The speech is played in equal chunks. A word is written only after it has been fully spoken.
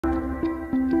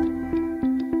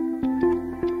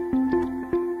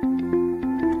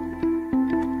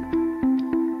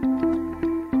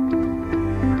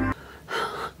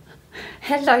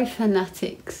Hello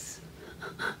fanatics.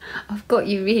 I've got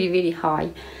you really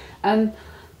high.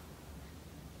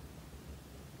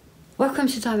 Welcome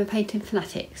to Diamond Painting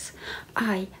Fanatics.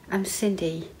 I am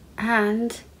Cindy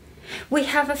and we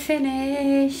have a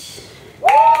finish.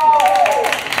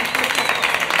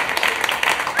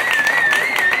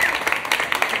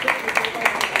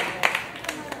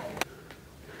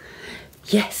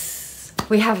 Yes,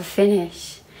 we have a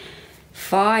finish.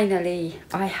 Finally,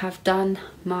 I have done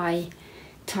my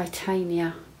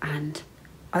Titania and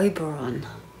Oberon.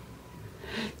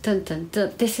 Dun dun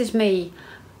dun. This is me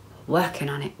working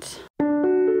on it.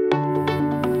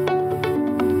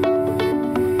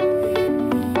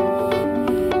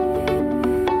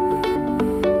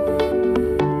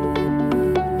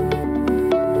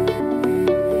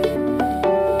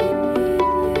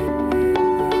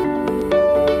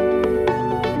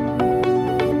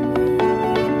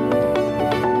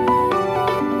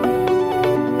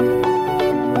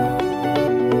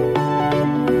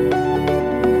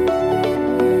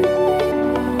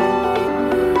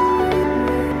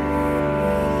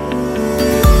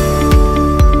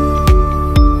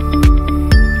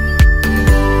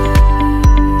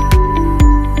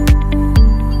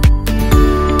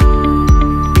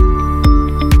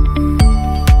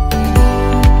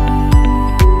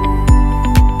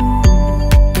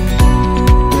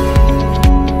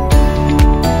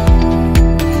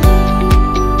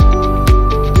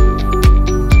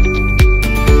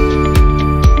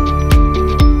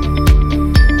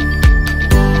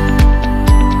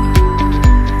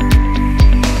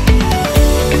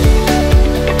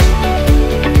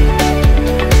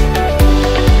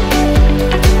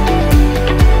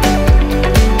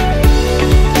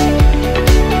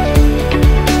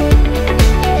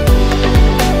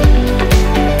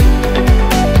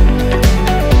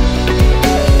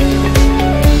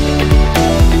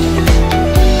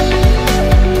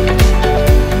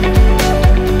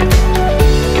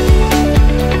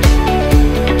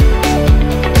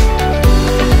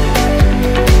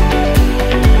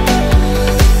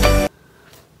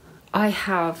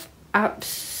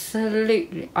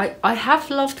 I have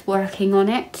loved working on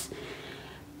it,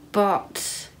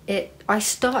 but I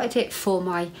started it for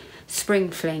my spring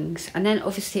flings, and then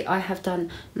obviously I have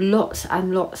done lots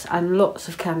and lots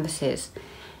of canvases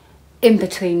in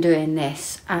between doing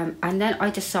this, and then I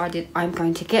decided I'm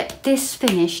going to get this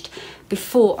finished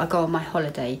before I go on my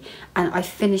holiday, and I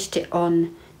finished it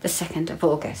on the 2nd of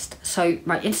August. So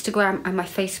my Instagram and my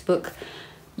Facebook,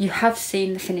 you have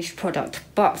seen the finished product,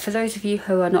 but for those of you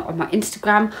who are not on my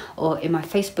Instagram or in my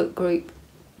Facebook group,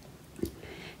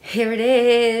 here it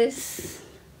is.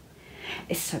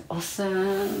 It's so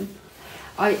awesome.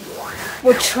 I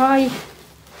will try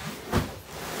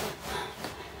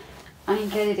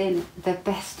and get it in the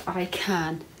best I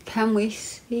can. Can we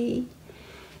see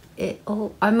it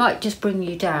all? I might just bring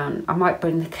you down. I might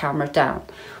bring the camera down,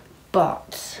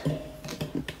 but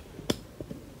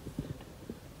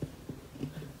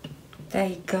there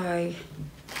you go.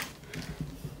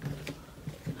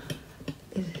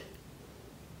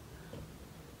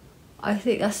 I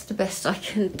think that's the best I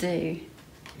can do,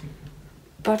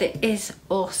 but it is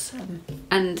awesome.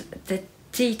 And the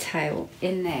detail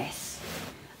in this,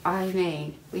 I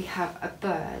mean, we have a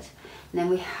bird, and then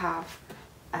we have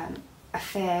a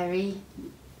fairy.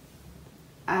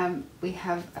 We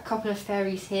have a couple of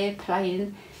fairies here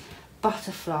playing,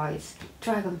 butterflies,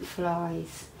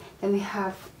 dragonflies. Then we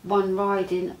have one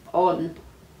riding on,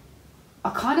 I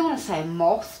kind of want to say a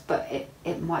moth, but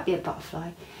it might be a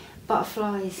butterfly.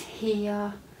 Butterflies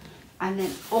here, and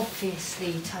then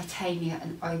obviously Titania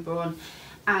and Oberon,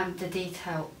 and the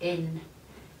detail in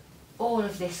all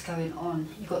of this going on.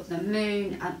 You've got the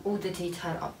moon and all the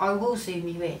detail. I will zoom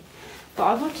you in, but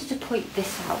I wanted to point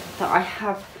this out that I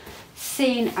have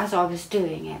seen as I was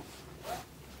doing it.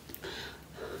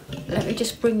 Let me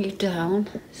just bring you down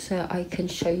so I can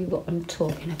show you what I'm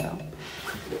talking about.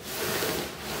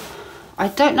 I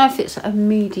don't know if it's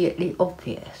immediately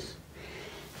obvious,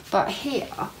 but here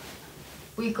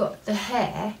we got the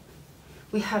hair,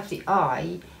 we have the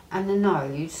eye and the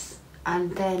nose,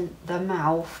 and then the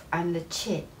mouth and the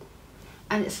chin.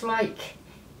 And it's like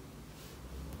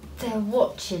they're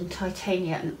watching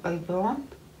Titania and Oberon.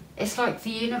 It's like the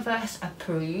universe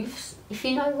approves, if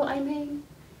you know what I mean.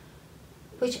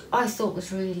 Which I thought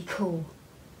was really cool.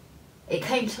 It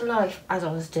came to life as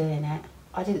I was doing it.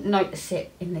 I didn't notice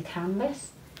it in the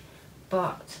canvas,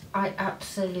 but I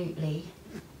absolutely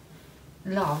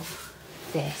love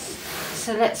this.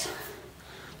 So let's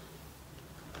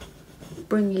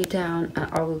bring you down,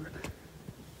 and I will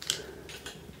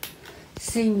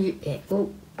zoom you in.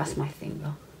 Oh, that's my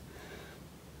finger.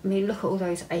 I mean, look at all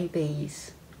those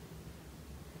ABs.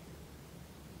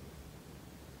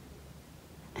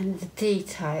 And the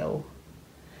detail.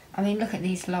 I mean, look at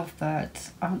these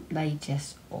lovebirds. Aren't they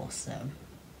just awesome?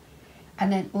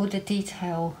 And then all the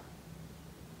detail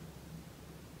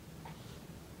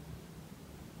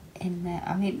in there.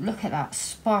 I mean, look at that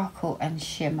sparkle and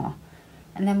shimmer.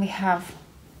 And then we have,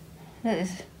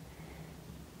 there's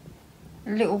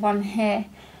a little one here,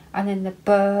 and then the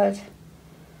bird.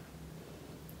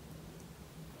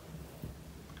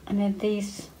 And then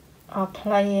these are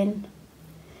playing.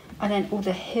 And then all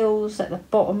the hills at the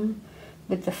bottom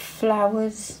with the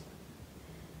flowers.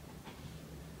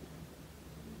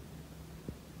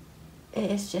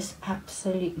 It is just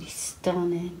absolutely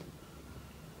stunning.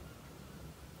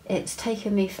 It's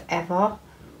taken me forever.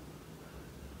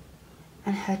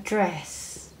 And her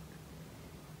dress.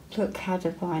 Look how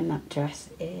divine that dress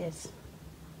is.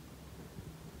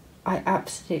 I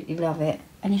absolutely love it.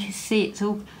 And you can see it's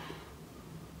all,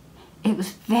 it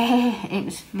was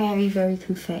very, very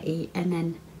confetti. And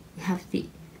then we have the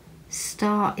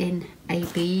star in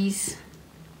ABs.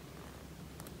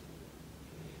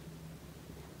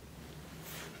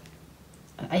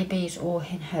 ABs all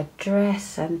in her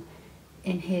dress and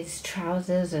in his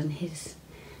trousers and his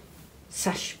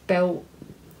sash belt,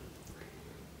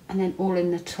 and then all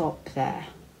in the top there.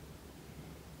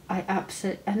 I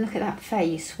absolutely, and look at that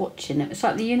face watching it. It's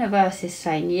like the universe is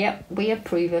saying, yep, we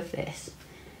approve of this.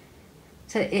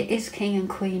 So it is King and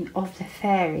Queen of the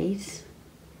Fairies,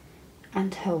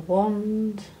 and her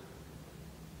wand.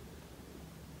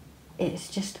 It's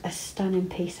just a stunning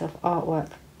piece of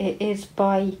artwork. It is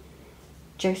by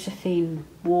Josephine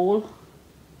Wall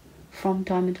from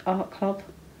Diamond Art Club.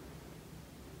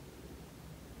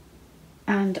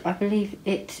 And I believe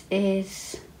it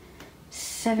is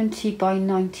 70 by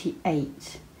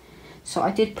 98. So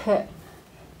I did put,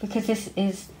 because this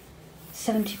is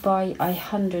 70 by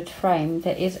 100 frame,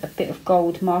 there is a bit of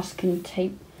gold masking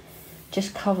tape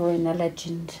just covering the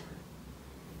legend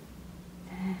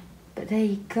there. But there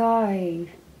you go.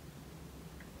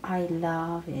 I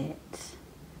love it.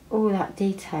 All that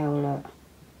detail, look.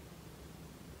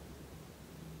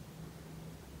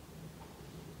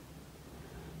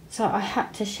 So I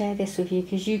had to share this with you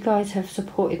because you guys have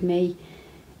supported me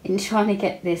in trying to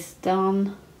get this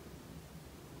done.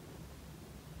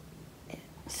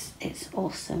 It's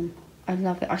awesome. I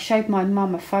love it. I showed my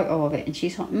mum a photo of it and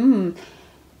she's like,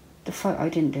 the photo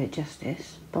didn't do it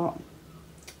justice, but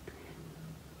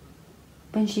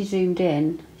when she zoomed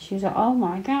in, she was like, oh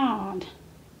my God.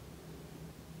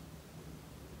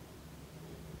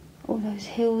 All those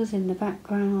hills in the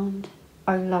background.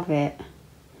 I love it.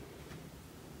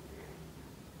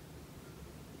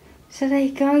 So there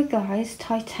you go, guys.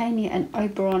 Titania and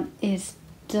Oberon is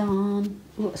done.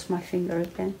 What's my finger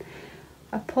again?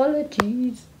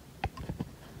 Apologies.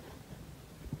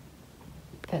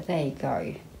 But there you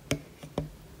go.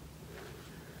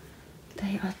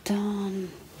 They are done.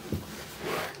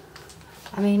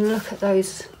 I mean, look at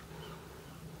those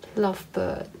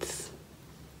lovebirds.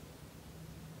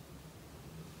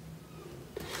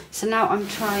 So now I'm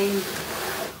trying,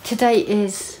 today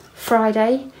is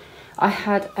Friday. I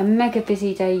had a mega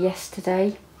busy day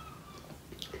yesterday.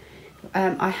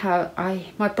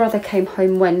 My brother came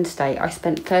home Wednesday. I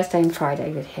spent Thursday and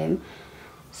Friday with him.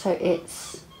 So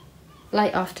it's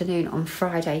late afternoon on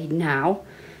Friday now.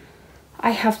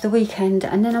 I have the weekend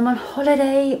and then I'm on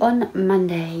holiday on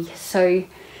Monday. So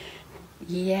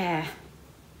yeah,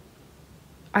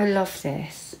 I love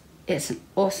this. It's an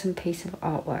awesome piece of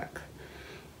artwork.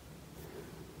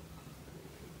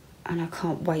 And I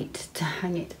can't wait to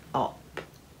hang it up.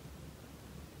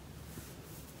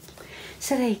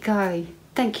 So there you go.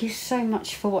 Thank you so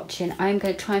much for watching. I am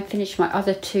going to try and finish my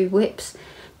other 2 whips.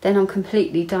 Then I'm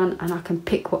completely done and I can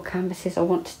pick what canvases I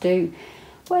want to do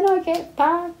when I get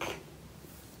back.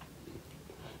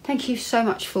 Thank you so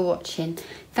much for watching.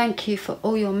 Thank you for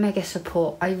all your mega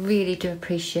support. I really do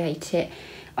appreciate it.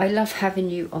 I love having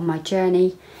you on my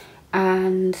journey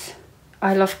and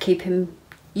I love keeping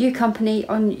you company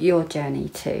on your journey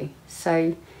too.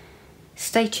 So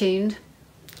stay tuned,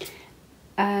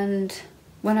 and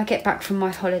when I get back from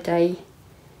my holiday,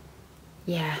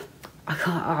 yeah,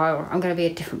 I'm gonna be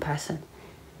a different person.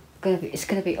 It's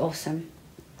gonna be awesome.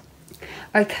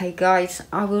 Okay guys,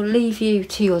 I will leave you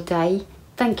to your day.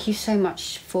 Thank you so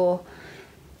much for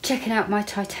checking out my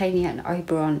Titania and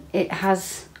Oberon. It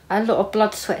has a lot of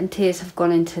blood, sweat and tears have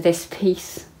gone into this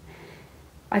piece.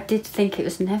 I did think it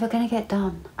was never going to get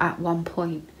done at one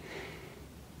point,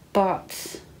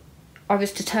 but I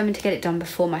was determined to get it done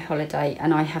before my holiday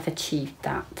and I have achieved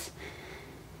that.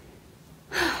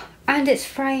 And and it's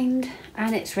framed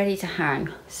and it's ready to hang.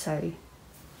 So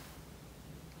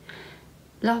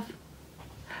love,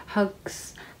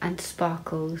 hugs and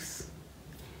sparkles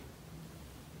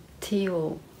to you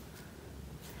all.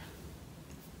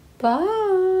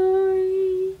 Bye.